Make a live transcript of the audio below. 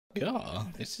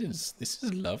God, this is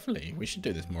lovely. We should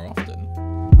do this more often.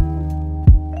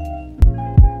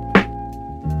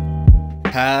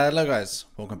 Hello guys,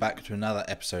 welcome back to another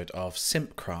episode of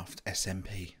SimpCraft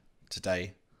SMP.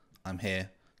 Today I'm here,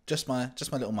 just my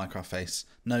little Minecraft face.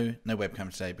 No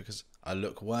webcam today because I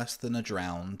look worse than a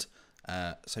drowned.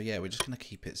 So yeah, we're just gonna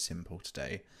keep it simple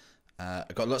today.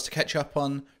 I've got lots to catch up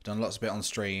on. Done lots of bits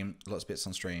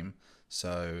on stream.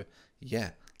 So yeah,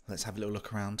 let's have a little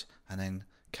look around and then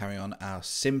carry on our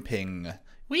simping.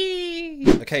 Whee!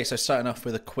 Okay, so starting off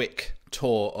with a quick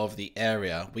tour of the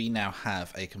area. We now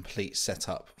have a complete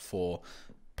setup for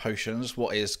potions.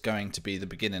 What is going to be the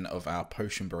beginning of our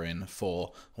potion brewing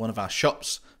for one of our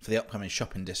shops for the upcoming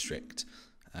shopping district.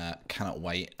 Cannot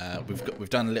wait. We've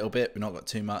done a little bit. We've not got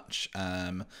too much.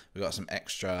 We've got some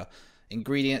extra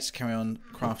ingredients to carry on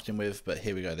crafting with, but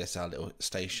here we go. This is our little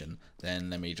station. Then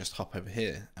let me just hop over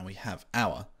here and we have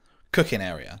our cooking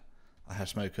area. I have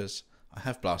smokers, I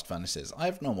have blast furnaces, I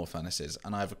have normal furnaces,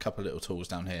 and I have a couple of little tools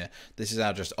down here. This is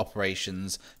our just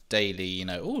operations, daily, you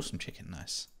know. Oh, some chicken,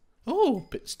 nice. Oh,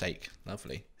 bit steak,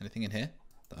 lovely. Anything in here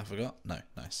that I forgot? No,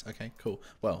 nice. Okay, cool.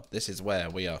 Well, this is where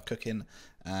we are cooking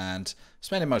and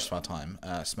spending most of our time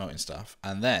smelting stuff.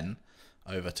 And then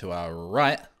over to our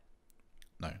right,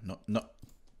 no,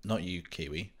 not you,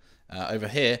 Kiwi. Over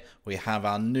here, we have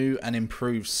our new and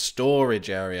improved storage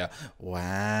area.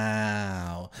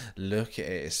 Wow. Look at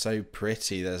it. It's so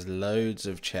pretty. There's loads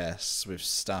of chests with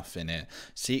stuff in it.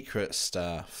 Secret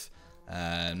stuff.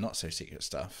 Not so secret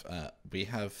stuff. We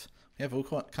have all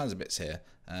kinds of bits here.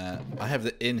 I have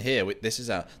in here. This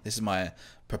is my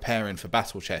preparing for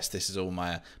battle chest. This is all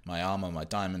my armor, my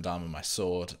diamond armor, my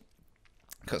sword.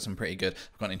 Got some pretty good.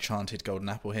 I've got an enchanted golden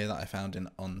apple here that I found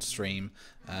on stream.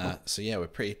 So yeah, we're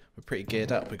pretty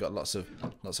geared up. We've got lots of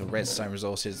redstone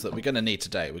resources that we're going to need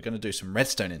today. We're going to do some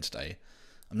redstone in today.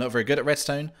 I'm not very good at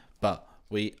redstone, but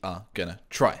we are gonna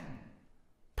try.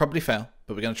 Probably fail,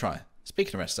 but we're gonna try.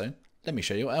 Speaking of redstone, let me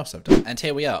show you what else I've done. And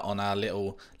here we are on our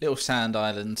little sand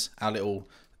island. Our little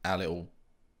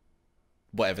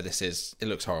whatever this is. It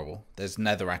looks horrible. There's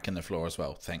netherrack in the floor as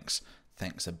well. Thanks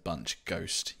a bunch,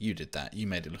 Ghost. You did that. You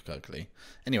made it look ugly.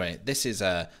 Anyway, this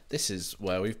is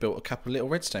where we've built a couple of little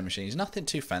redstone machines. Nothing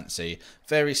too fancy.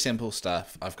 Very simple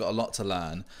stuff. I've got a lot to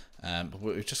learn. But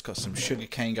we've just got some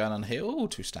sugarcane going on here. Oh,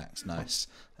 2 stacks. Nice.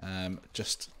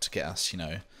 Just to get us, you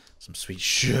know, some sweet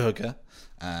sugar.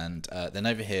 And then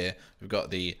over here, we've got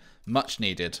the much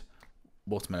needed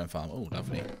watermelon farm. Oh,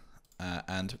 lovely.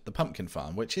 And the pumpkin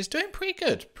farm, which is doing pretty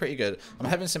good. I'm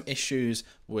having some issues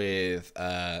with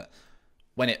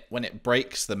when it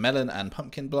breaks the melon and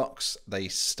pumpkin blocks, they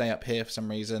stay up here for some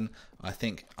reason. I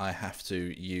think I have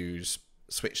to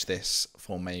switch this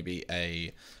for maybe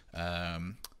a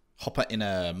hopper in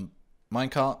a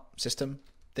minecart system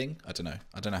thing. I don't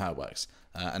know how it works.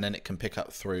 And then it can pick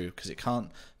up through, because it can't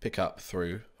pick up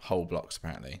through whole blocks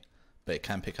apparently, but it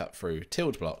can pick up through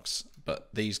tilled blocks. But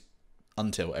these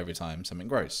until every time something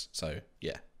grows. So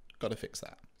yeah, got to fix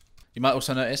that. You might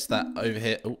also notice that over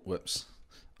here, oh whoops,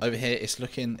 over here it's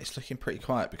looking pretty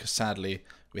quiet because sadly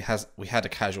we had a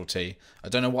casualty. I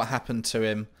don't know what happened to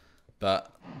him,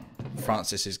 but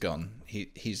Francis is gone.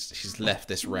 He's left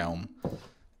this realm.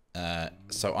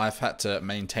 So I've had to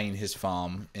maintain his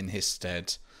farm in his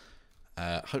stead.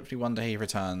 Hopefully one day he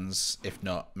returns. If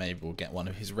not, maybe we'll get one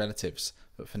of his relatives.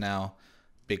 But for now,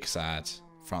 big sad,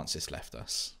 Francis left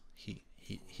us.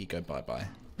 He go bye-bye.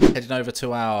 Heading over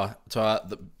to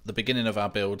the beginning of our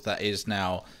build that is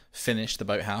now finished, the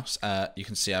boathouse. You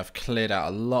can see I've cleared out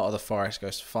a lot of the forest,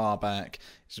 goes far back.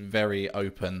 It's very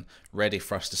open, ready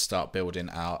for us to start building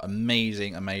our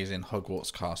amazing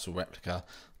Hogwarts castle replica.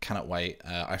 Cannot wait.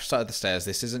 I've started the stairs.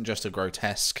 This isn't just a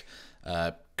grotesque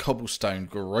cobblestone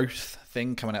growth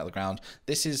thing coming out of the ground.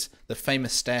 This is the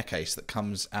famous staircase that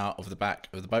comes out of the back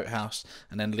of the boathouse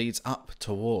and then leads up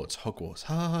towards Hogwarts.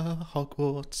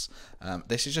 Hogwarts.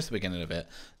 This is just the beginning of it.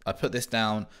 I put this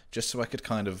down just so I could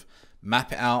kind of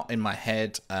map it out in my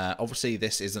head. Obviously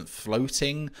this isn't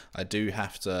floating. I do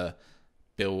have to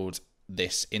build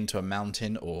this into a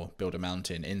mountain or build a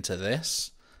mountain into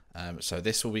this. So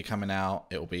this will be coming out.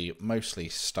 It will be mostly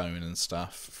stone and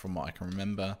stuff from what I can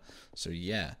remember. So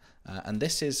yeah, and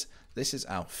this is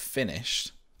our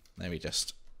finished. Let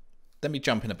me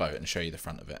jump in a boat and show you the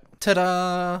front of it.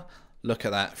 Ta-da! Look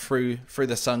at that. Through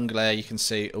the sun glare you can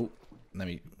see. Oh,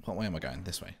 what way am I going?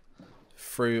 This way.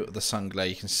 Through the sun glare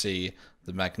you can see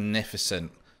the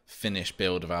magnificent finished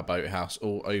build of our boathouse,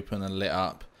 all open and lit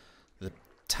up. The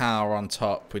tower on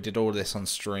top. We did all this on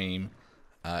stream.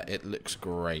 It looks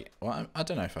great. Well, I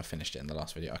don't know if I finished it in the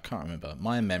last video. I can't remember.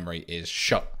 My memory is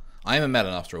shot. I am a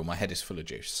melon after all. My head is full of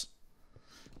juice.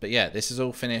 But yeah, this is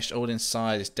all finished, all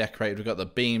inside, it's decorated. We've got the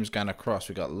beams going across,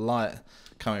 we've got light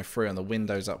coming through on the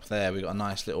windows up there. We've got a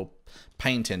nice little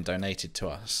painting donated to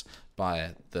us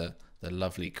by the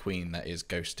lovely queen that is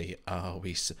Ghosty. Oh,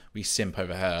 we simp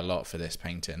over her a lot for this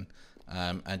painting.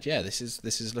 And yeah, this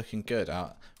is looking good.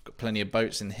 I've got plenty of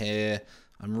boats in here.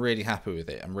 I'm really happy with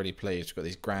it. I'm really pleased. We've got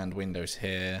these grand windows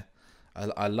here.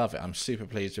 I love it. I'm super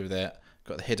pleased with it.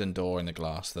 Got the hidden door in the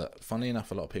glass that, funnily enough,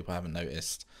 a lot of people haven't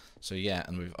noticed. So yeah,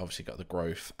 and we've obviously got the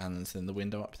growth and then the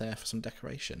window up there for some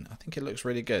decoration. I think it looks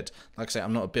really good. Like I say,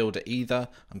 I'm not a builder either.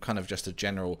 I'm kind of just a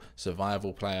general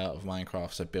survival player of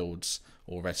Minecraft, so builds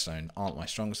or redstone aren't my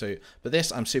strong suit. But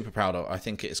this I'm super proud of. I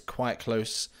think it is quite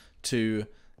close to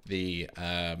the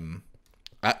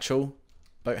actual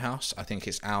boathouse. I think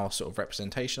it's our sort of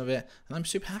representation of it, and I'm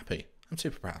super happy. I'm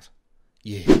super proud.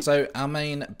 Yeah. So our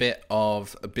main bit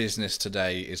of business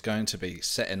today is going to be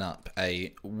setting up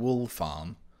a wool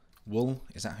farm. Wool,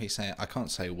 is that how you say it? I can't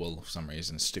say wool for some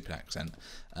reason, stupid accent.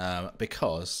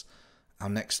 Because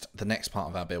the next part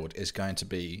of our build is going to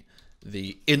be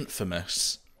the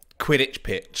infamous Quidditch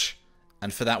pitch.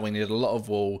 And for that we need a lot of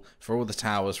wool for all the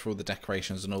towers, for all the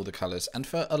decorations and all the colours. And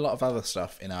for a lot of other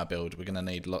stuff in our build, we're going to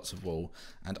need lots of wool.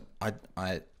 And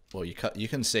well, you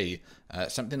can see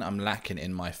something I'm lacking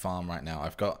in my farm right now.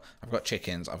 I've got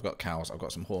chickens, I've got cows, I've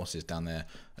got some horses down there.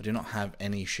 I do not have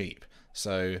any sheep.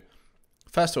 So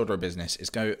first order of business is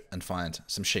go and find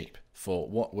some sheep for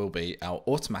what will be our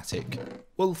automatic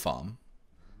wool farm.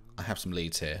 I have some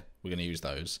leads here. We're going to use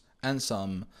those and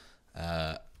some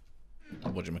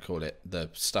what do you call it? The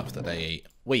stuff that they eat.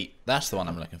 Wheat. That's the one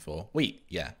I'm looking for. Wheat.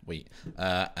 Yeah, wheat.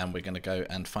 And we're going to go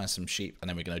and find some sheep, and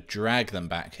then we're going to drag them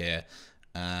back here.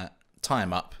 Tie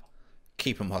them up,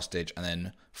 keep them hostage, and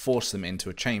then force them into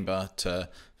a chamber to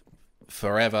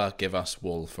forever give us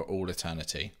wool for all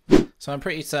eternity. So I'm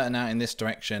pretty certain now in this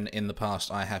direction, in the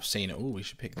past, I have seen... Oh, we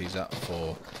should pick these up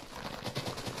for...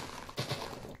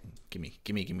 Gimme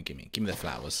the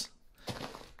flowers.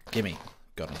 Gimme.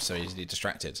 God, I'm so easily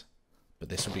distracted. But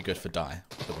this will be good for dye,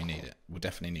 but we need it. We'll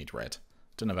definitely need red.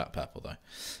 Don't know about purple, though.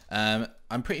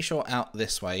 I'm pretty sure out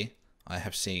this way, I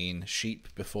have seen sheep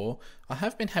before. I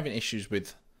have been having issues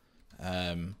with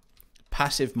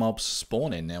passive mobs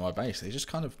spawning near my base. They just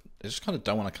kind of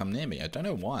don't want to come near me. I don't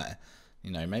know why.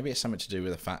 You know, maybe it's something to do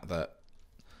with the fact that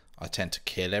I tend to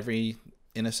kill every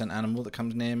innocent animal that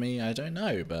comes near me. I don't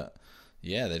know, but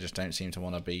yeah, they just don't seem to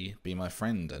want to be my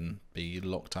friend and be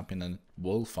locked up in a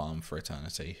wool farm for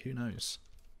eternity. Who knows?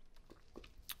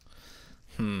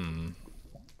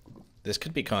 This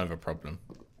could be kind of a problem.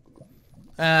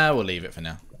 We'll leave it for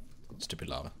now. Stupid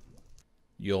lava.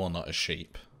 You're not a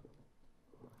sheep.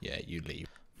 Yeah, you leave.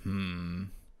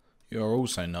 You're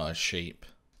also not a sheep.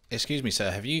 Excuse me,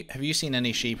 sir. Have you seen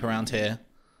any sheep around here?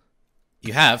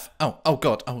 You have? Oh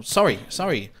God. Oh, sorry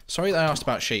that I asked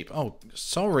about sheep. Oh,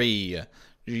 sorry.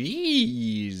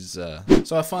 Jeez.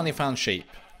 So I finally found sheep,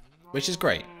 which is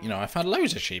great. You know, I found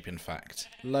loads of sheep, in fact.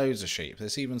 Loads of sheep.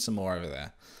 There's even some more over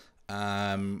there.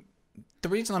 The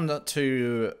reason I'm not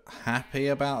too happy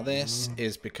about this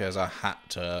is because I had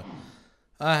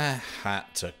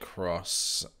to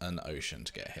cross an ocean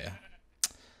to get here.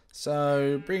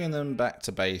 So bringing them back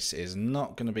to base is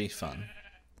not going to be fun.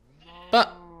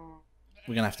 But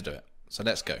we're going to have to do it. So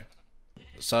let's go.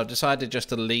 So I've decided just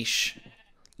to leash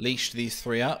these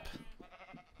three up.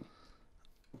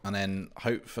 And then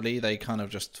hopefully they kind of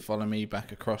just follow me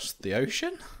back across the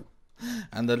ocean.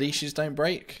 And the leashes don't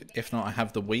break. If not, I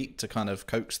have the wheat to kind of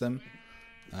coax them.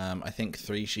 I think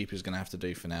 3 sheep is going to have to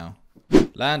do for now.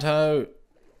 Land ho!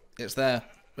 It's there.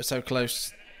 We're so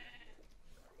close.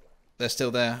 They're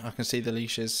still there. I can see the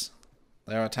leashes.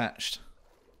 They're attached.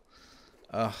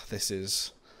 Oh, this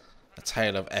is a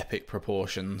tale of epic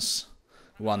proportions.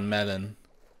 One melon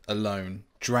alone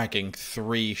dragging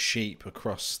 3 sheep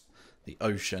across the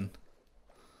ocean.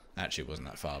 Actually, it wasn't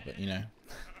that far, but you know.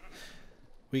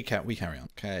 We carry on.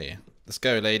 Okay, let's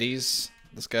go, ladies.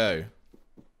 Let's go.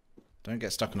 Don't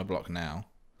get stuck on a block now.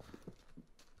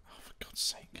 Oh, for God's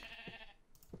sake.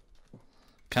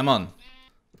 Come on.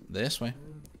 This way.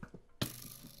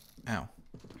 Ow.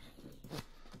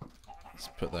 Let's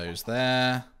put those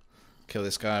there. Kill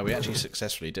this guy. We actually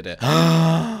successfully did it.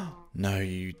 No,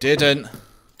 you didn't.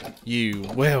 You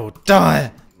will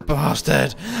die,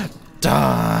 bastard.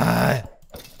 Die.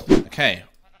 Okay.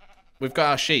 We've got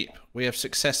our sheep. We have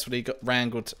successfully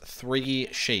wrangled 3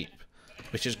 sheep,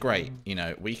 which is great. You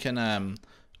know, we can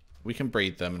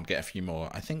breed them and get a few more.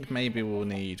 I think maybe we'll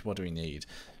need, what do we need?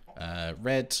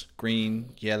 Red,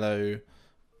 green, yellow,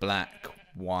 black,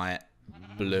 white,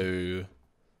 blue.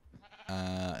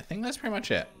 I think that's pretty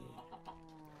much it.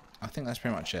 I think that's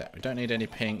pretty much it. We don't need any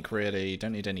pink, really.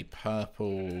 Don't need any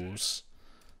purples.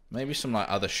 Maybe some like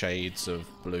other shades of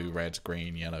blue, red,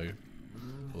 green, yellow.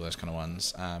 All those kind of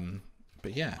ones.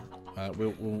 But yeah,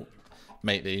 we'll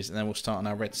make these and then we'll start on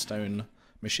our redstone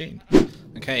machine.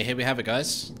 Okay, here we have it,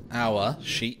 guys. Our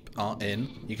sheep are in.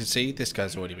 You can see this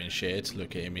guy's already been sheared.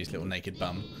 Look at him, his little naked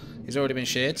bum. He's already been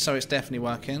sheared, so it's definitely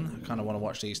working. I kind of want to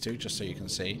watch these two just so you can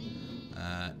see.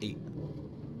 Eat.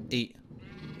 Eat.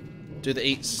 Do the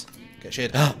eats. Get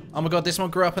sheared. Oh my god, this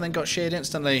one grew up and then got sheared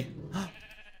instantly.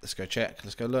 Let's go check.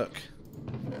 Let's go look.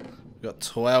 We got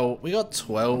 12. We got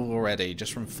 12 already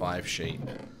just from 5 sheep.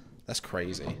 That's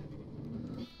crazy.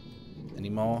 Any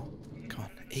more? Come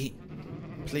on, eat.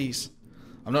 Please.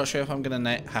 I'm not sure if I'm going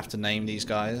to have to name these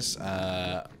guys.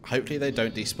 Hopefully they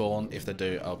don't despawn. If they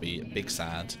do, I'll be big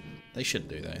sad. They should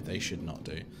do, though. They should not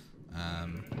do.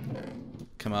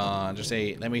 Come on, just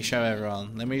eat. Let me show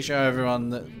everyone. Let me show everyone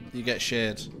that you get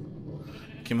sheared.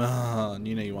 Come on.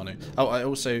 You know you want to. Oh, I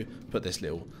also put this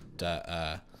little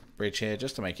bridge here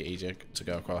just to make it easier to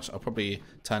go across. I'll probably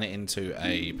turn it into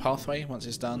a pathway once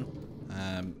it's done.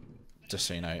 Just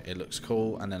so you know, it looks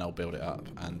cool, and then I'll build it up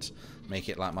and make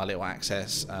it like my little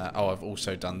access. Oh, I've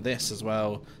also done this as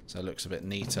well, so it looks a bit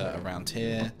neater around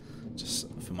here, just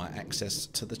for my access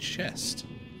to the chest.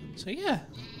 So yeah,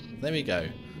 there we go.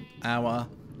 Our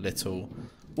little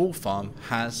wool farm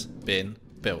has been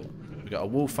built. We've got a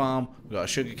wool farm, we've got a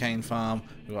sugarcane farm,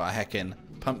 we've got a heckin'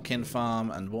 pumpkin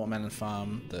farm and watermelon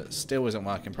farm that still isn't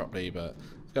working properly, but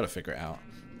we've got to figure it out.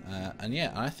 And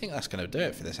yeah, I think that's going to do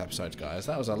it for this episode, guys.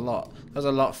 That was a lot. That was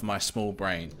a lot for my small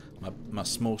brain. My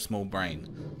small brain.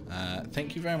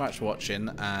 Thank you very much for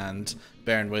watching and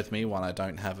bearing with me while I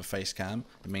don't have a face cam.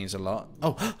 It means a lot.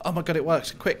 Oh my god, it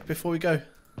worked. Quick, before we go.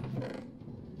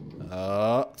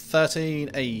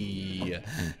 13. Ay,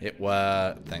 it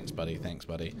worked. Thanks, buddy. Thanks,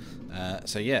 buddy.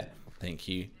 So yeah. Thank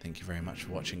you very much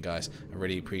for watching, guys. I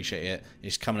really appreciate it.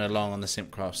 It's coming along on the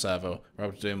SimpCraft server. We're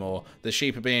able to do more. The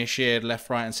sheep are being sheared left,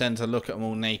 right and centre. Look at them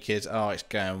all naked. Oh, it's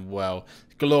going well.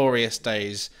 Glorious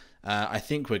days. I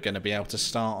think we're going to be able to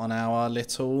start on our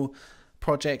little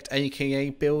project,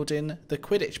 aka building the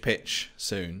Quidditch pitch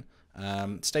soon.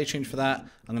 Stay tuned for that.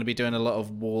 I'm going to be doing a lot of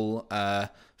wool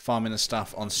farming and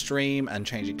stuff on stream and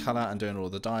changing colour and doing all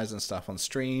the dyes and stuff on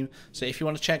stream. So if you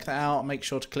want to check that out, make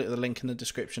sure to click the link in the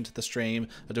description to the stream.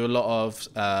 I do a lot of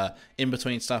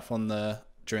in-between stuff on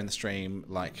during the stream,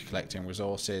 like collecting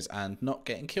resources and not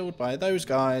getting killed by those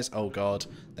guys. Oh god,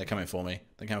 they're coming for me.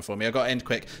 They're coming for me. I've got to end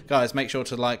quick. Guys, make sure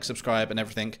to like, subscribe and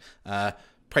everything.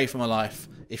 Pray for my life.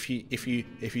 If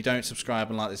you don't subscribe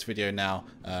and like this video now,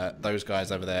 those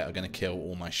guys over there are going to kill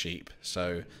all my sheep.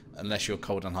 So unless you're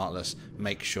cold and heartless,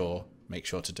 make sure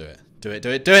to do it. Do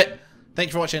it. Thank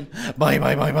you for watching.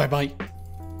 Bye.